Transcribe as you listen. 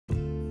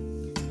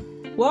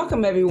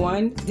Welcome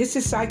everyone, this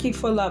is Psychic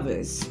for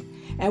Lovers,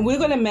 and we're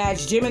going to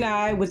match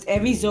Gemini with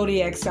every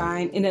zodiac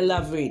sign in a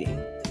love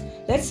reading.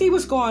 Let's see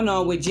what's going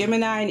on with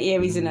Gemini and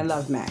Aries in a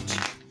love match.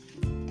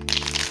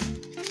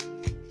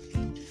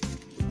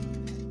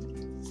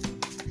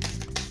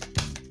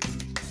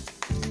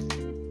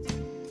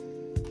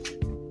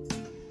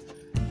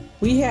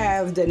 We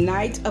have the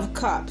Knight of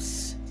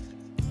Cups,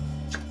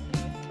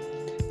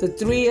 the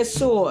Three of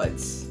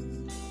Swords,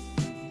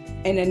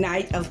 and the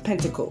Knight of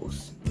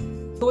Pentacles.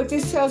 So what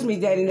this tells me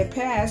that in the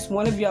past,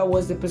 one of y'all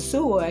was the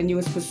pursuer and you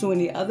was pursuing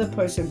the other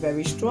person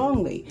very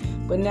strongly.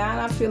 But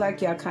now I feel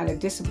like y'all kind of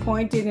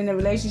disappointed in the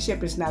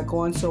relationship. It's not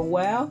going so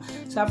well.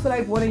 So I feel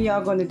like one of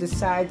y'all going to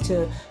decide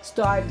to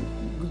start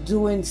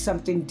doing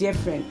something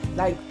different,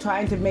 like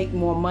trying to make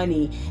more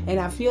money. And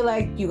I feel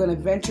like you're going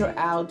to venture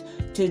out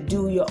to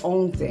do your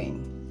own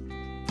thing.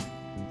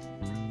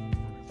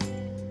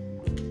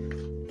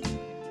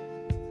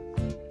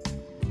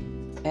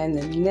 And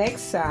the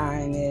next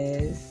sign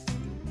is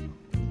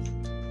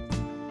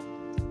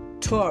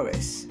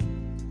Taurus.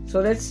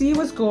 So let's see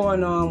what's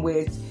going on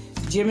with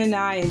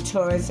Gemini and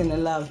Taurus in a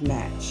love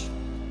match.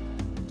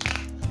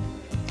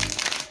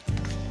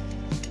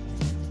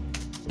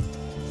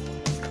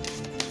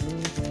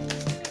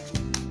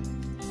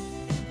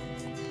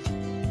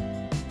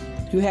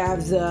 You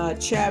have the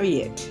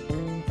Chariot,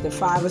 the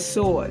Five of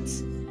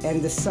Swords,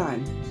 and the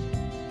Sun.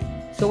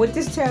 So what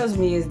this tells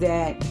me is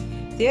that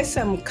there's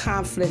some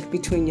conflict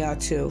between y'all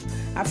two.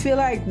 I feel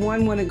like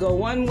one want to go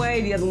one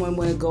way, the other one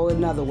want to go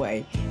another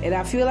way. And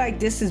I feel like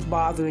this is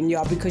bothering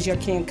y'all because y'all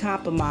can't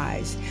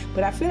compromise.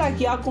 But I feel like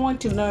y'all going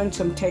to learn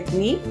some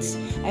techniques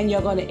and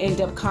you're going to end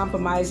up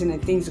compromising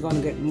and things are going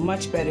to get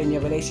much better in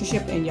your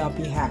relationship and y'all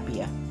be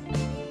happier.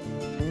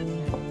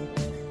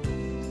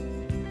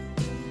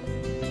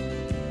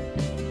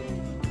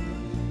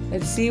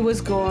 Let's see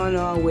what's going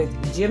on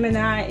with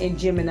Gemini and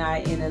Gemini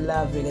in a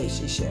love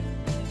relationship.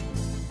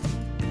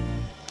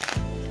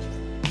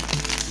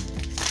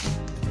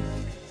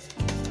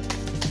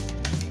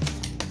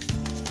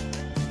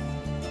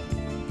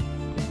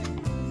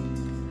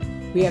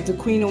 We have the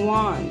Queen of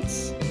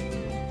Wands,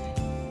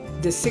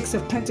 the Six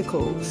of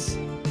Pentacles,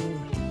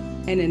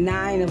 and the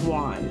Nine of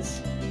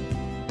Wands.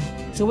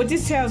 So what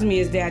this tells me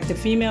is that the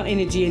female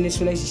energy in this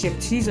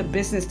relationship, she's a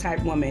business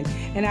type woman.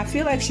 And I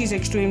feel like she's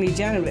extremely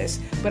generous,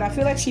 but I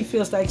feel like she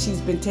feels like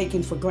she's been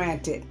taken for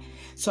granted.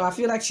 So I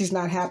feel like she's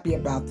not happy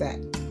about that.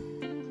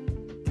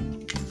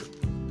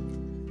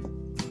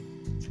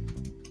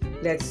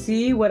 Let's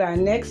see what our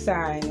next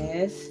sign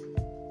is,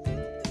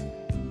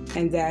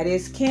 and that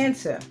is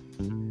Cancer.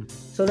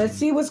 So let's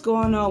see what's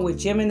going on with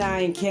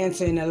Gemini and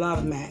Cancer in a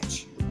love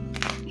match.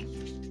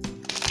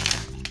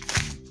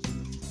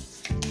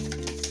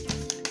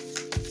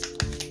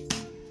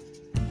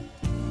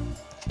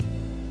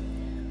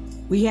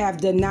 We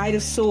have the Knight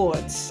of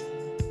Swords,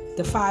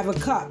 the Five of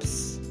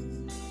Cups,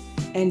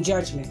 and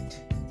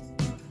Judgment.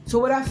 So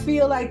what I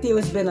feel like there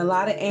has been a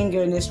lot of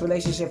anger in this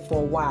relationship for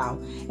a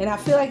while. And I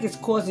feel like it's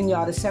causing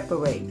y'all to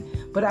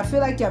separate. But I feel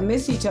like y'all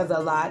miss each other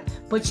a lot,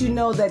 but you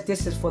know that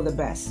this is for the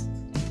best.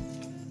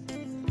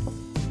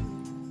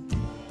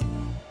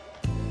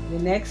 The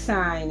next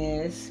sign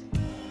is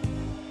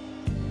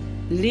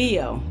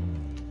Leo.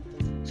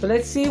 So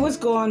let's see what's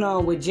going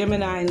on with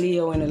Gemini and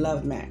Leo in a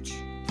love match.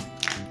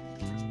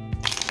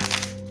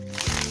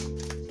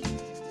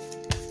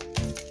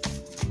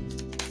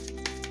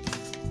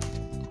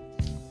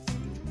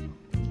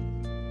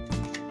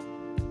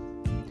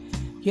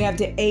 You have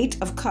the Eight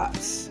of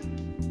Cups,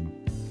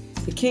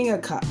 the King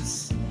of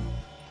Cups,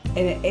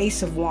 and the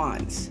Ace of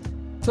Wands.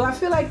 So I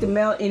feel like the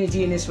male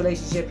energy in this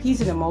relationship, he's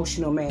an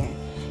emotional man.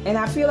 And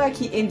I feel like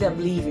he ended up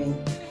leaving.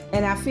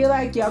 And I feel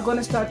like y'all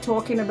gonna start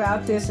talking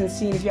about this and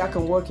seeing if y'all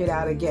can work it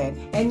out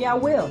again. And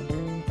y'all will.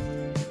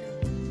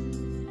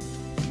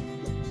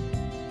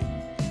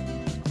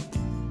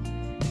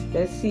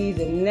 Let's see,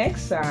 the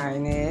next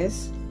sign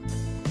is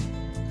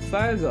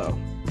Virgo.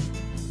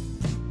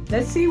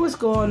 Let's see what's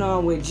going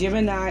on with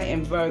Gemini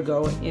and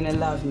Virgo in a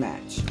love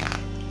match.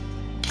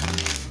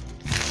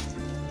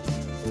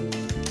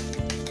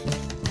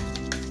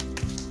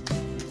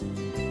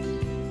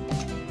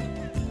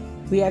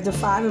 We have the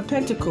Five of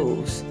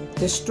Pentacles,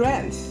 the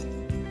Strength,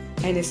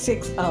 and the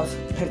Six of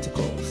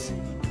Pentacles.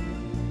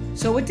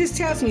 So what this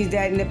tells me is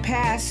that in the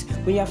past,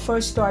 when y'all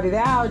first started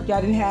out,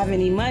 y'all didn't have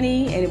any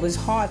money and it was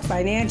hard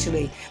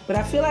financially. But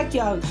I feel like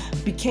y'all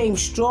became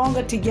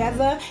stronger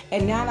together,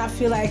 and now I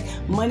feel like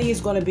money is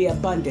going to be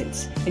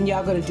abundance and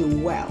y'all going to do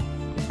well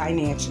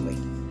financially.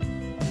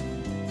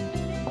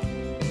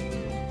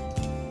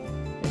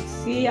 Let's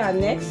see, our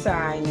next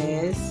sign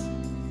is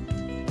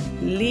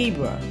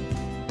Libra.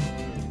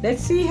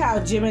 Let's see how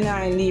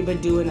Gemini and Libra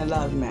do in a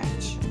love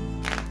match.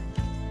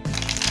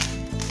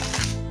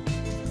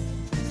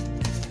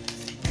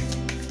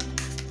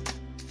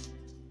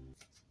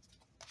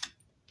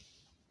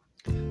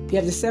 You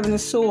have the Seven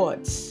of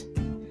Swords,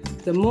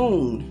 the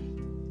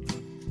Moon,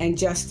 and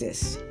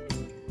Justice.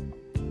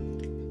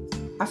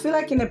 I feel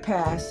like in the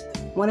past,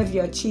 one of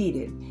you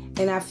cheated.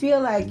 And I feel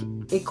like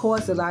it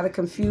caused a lot of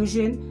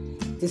confusion,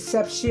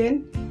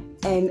 deception,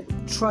 and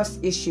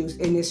trust issues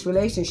in this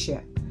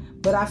relationship.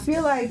 But I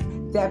feel like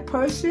that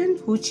person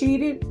who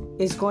cheated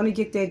is going to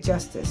get their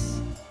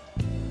justice,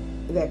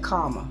 their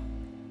karma.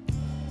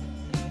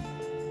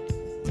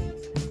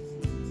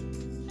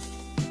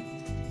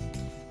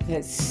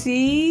 Let's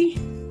see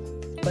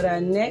what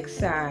our next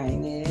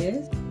sign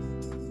is.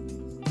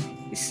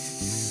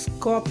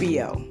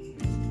 Scorpio.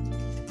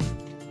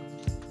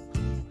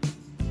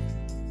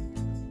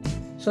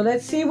 So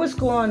let's see what's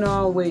going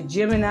on with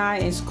Gemini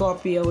and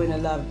Scorpio in a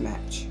love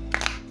match.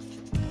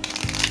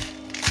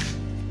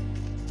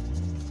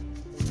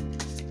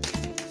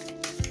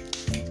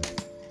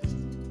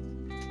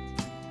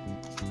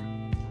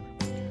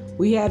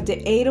 We have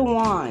the Eight of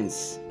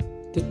Wands,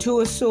 the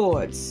Two of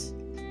Swords,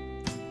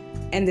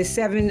 and the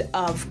Seven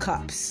of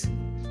Cups.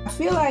 I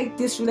feel like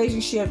this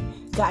relationship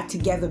got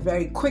together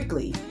very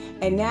quickly,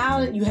 and now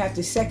you have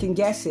to second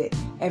guess it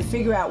and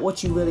figure out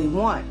what you really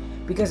want.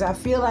 Because I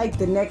feel like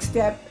the next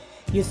step,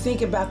 you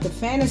think about the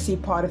fantasy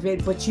part of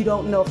it, but you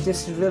don't know if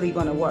this is really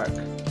going to work.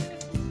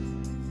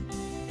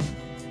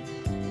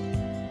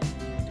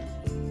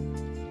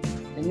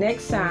 The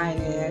next sign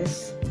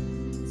is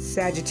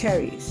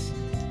Sagittarius.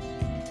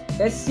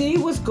 Let's see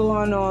what's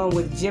going on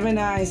with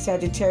Gemini and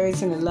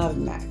Sagittarius in a love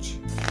match.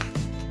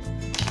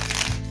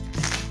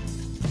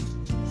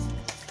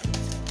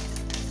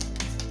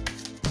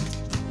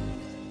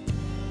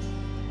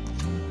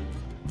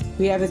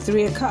 We have the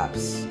Three of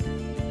Cups,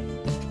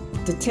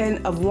 the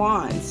Ten of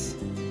Wands,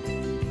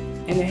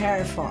 and the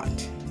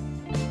Hierophant.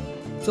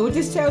 So what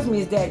this tells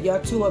me is that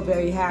y'all two are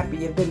very happy.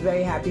 You've been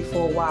very happy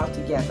for a while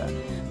together.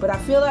 But I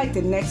feel like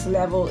the next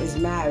level is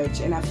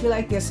marriage, and I feel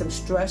like there's some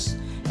stress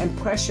and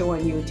pressure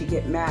on you to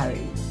get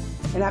married.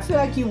 And I feel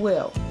like you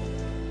will.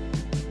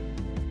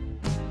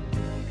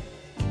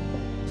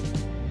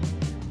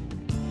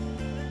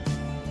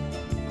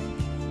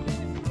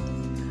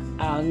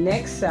 Our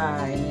next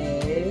sign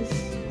is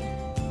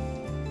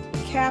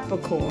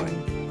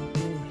Capricorn.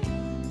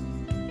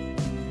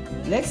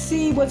 Let's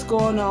see what's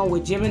going on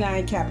with Gemini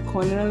and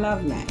Capricorn in a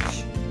love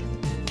match.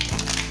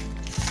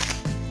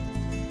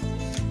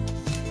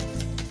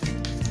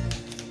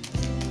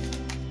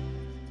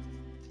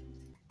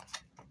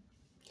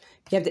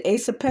 You have the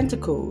Ace of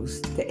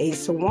Pentacles, the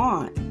Ace of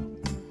Wands,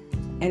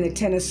 and the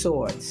Ten of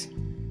Swords.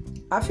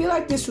 I feel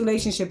like this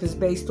relationship is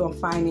based on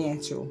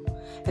financial.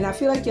 And I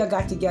feel like y'all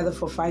got together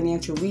for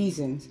financial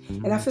reasons.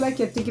 And I feel like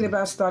you're thinking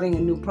about starting a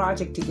new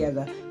project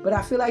together. But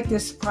I feel like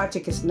this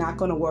project is not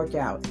going to work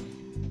out.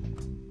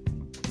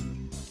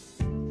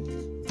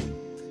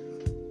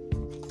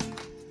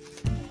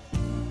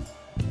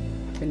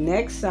 The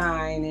next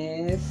sign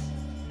is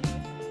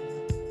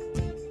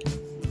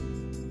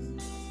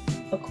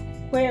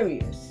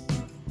Aquarius.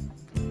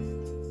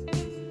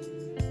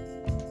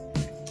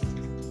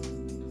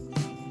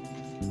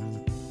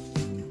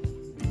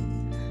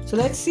 So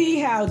let's see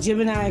how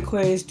Gemini and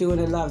Aquarius do in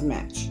a love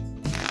match.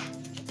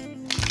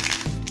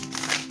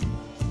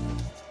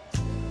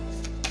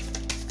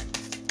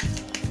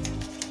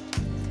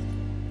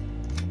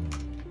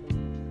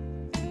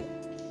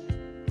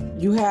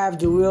 You have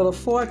the Wheel of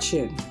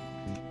Fortune,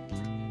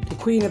 the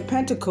Queen of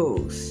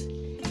Pentacles,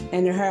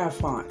 and the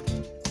Hierophant.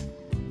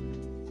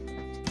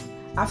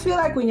 I feel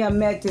like when y'all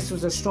met, this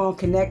was a strong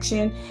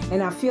connection,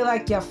 and I feel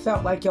like y'all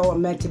felt like y'all were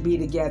meant to be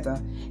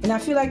together. And I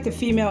feel like the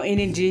female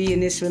energy in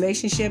this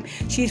relationship,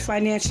 she's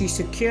financially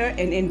secure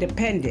and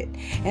independent.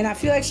 And I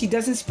feel like she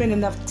doesn't spend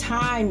enough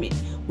time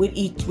with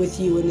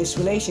you in this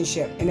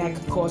relationship, and that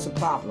could cause a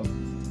problem.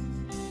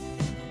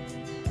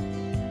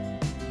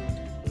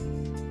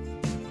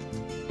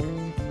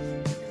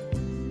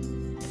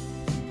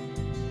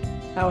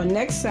 Our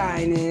next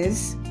sign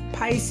is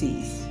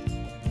Pisces.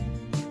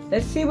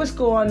 Let's see what's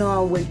going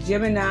on with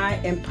Gemini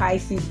and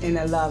Pisces in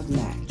a love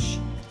match.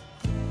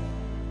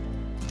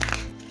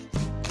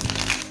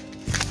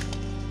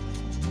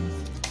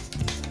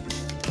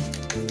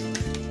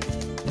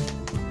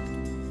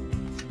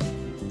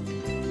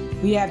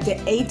 We have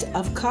the Eight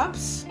of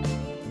Cups,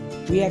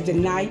 we have the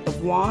Knight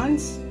of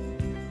Wands,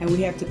 and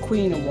we have the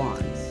Queen of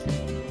Wands.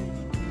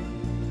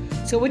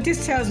 So what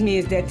this tells me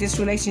is that this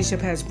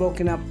relationship has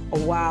broken up a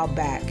while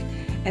back.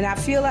 And I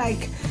feel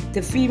like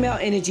the female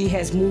energy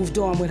has moved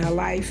on with her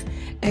life,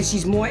 and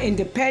she's more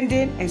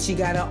independent, and she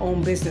got her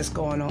own business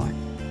going on.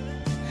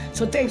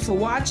 So thanks for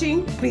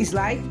watching. Please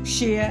like,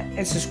 share,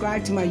 and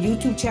subscribe to my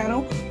YouTube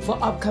channel for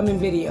upcoming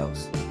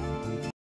videos.